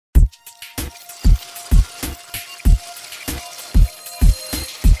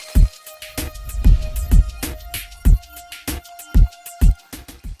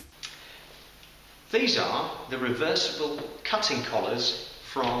These are the reversible cutting collars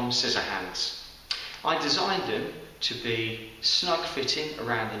from Scissorhands. I designed them to be snug fitting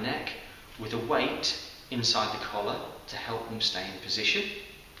around the neck with a weight inside the collar to help them stay in position.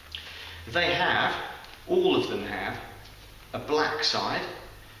 All of them have a black side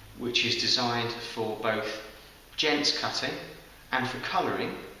which is designed for both gents cutting and for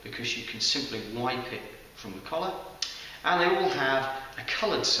colouring, because you can simply wipe it from the collar. And they all have a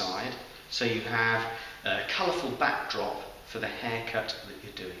coloured side, so you have a colourful backdrop for the haircut that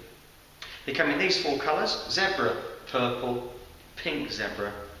you're doing. They come in these four colours: zebra, purple, pink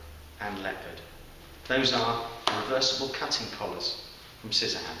zebra and leopard. Those are reversible cutting collars from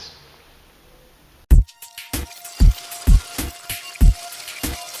Scissorhands.